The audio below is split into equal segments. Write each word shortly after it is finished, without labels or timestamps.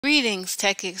Greetings,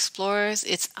 Tech Explorers.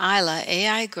 It's Ayla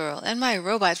AI Girl and my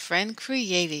robot friend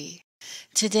Creati.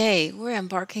 Today, we're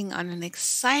embarking on an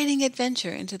exciting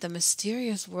adventure into the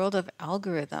mysterious world of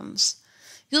algorithms.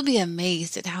 You'll be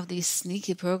amazed at how these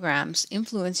sneaky programs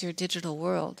influence your digital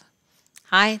world.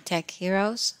 Hi, tech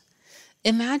heroes.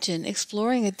 Imagine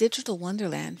exploring a digital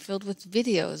wonderland filled with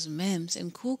videos, memes,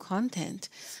 and cool content,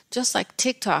 just like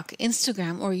TikTok,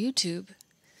 Instagram, or YouTube.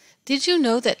 Did you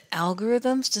know that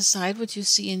algorithms decide what you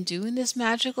see and do in this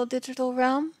magical digital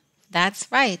realm?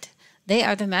 That's right. They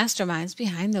are the masterminds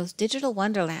behind those digital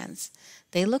wonderlands.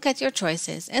 They look at your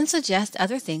choices and suggest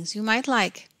other things you might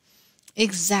like.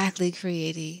 Exactly,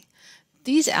 Creati.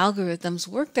 These algorithms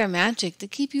work their magic to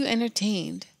keep you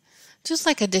entertained. Just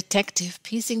like a detective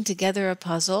piecing together a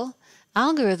puzzle,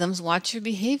 algorithms watch your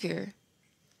behavior.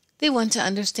 They want to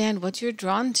understand what you're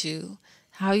drawn to,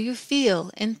 how you feel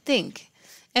and think,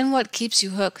 and what keeps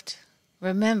you hooked.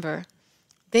 Remember,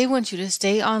 they want you to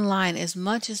stay online as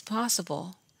much as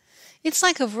possible. It's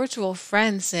like a virtual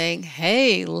friend saying,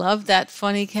 "Hey, love that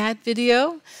funny cat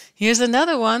video? Here's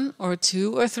another one, or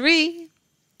two, or three."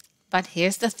 But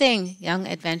here's the thing, young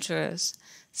adventurers.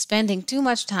 Spending too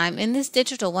much time in this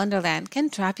digital wonderland can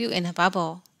trap you in a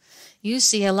bubble. You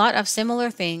see a lot of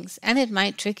similar things, and it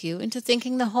might trick you into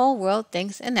thinking the whole world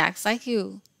thinks and acts like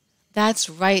you. That's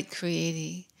right,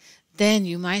 Creati. Then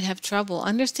you might have trouble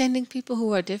understanding people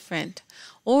who are different,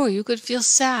 or you could feel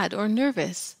sad or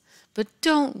nervous. But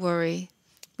don't worry,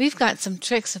 we've got some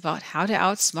tricks about how to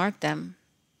outsmart them.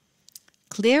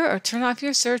 Clear or turn off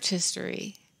your search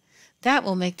history. That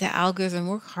will make the algorithm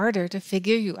work harder to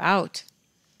figure you out.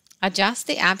 Adjust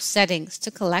the app's settings to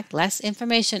collect less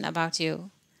information about you.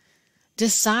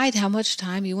 Decide how much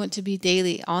time you want to be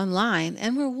daily online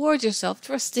and reward yourself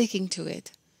for sticking to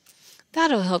it.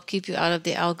 That'll help keep you out of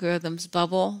the algorithm's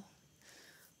bubble.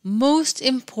 Most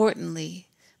importantly,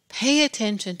 pay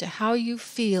attention to how you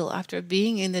feel after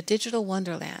being in the digital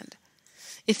wonderland.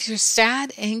 If you're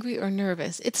sad, angry, or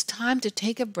nervous, it's time to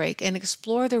take a break and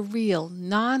explore the real,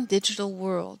 non-digital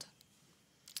world.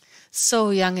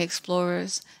 So, young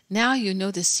explorers, now you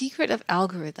know the secret of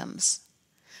algorithms.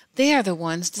 They are the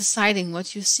ones deciding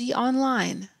what you see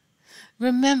online.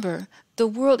 Remember, the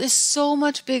world is so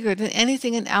much bigger than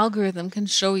anything an algorithm can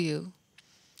show you.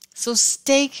 So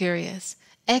stay curious,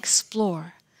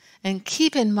 explore, and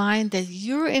keep in mind that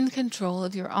you're in control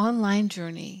of your online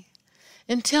journey.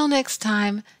 Until next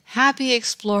time, happy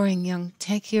exploring, young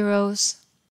tech heroes.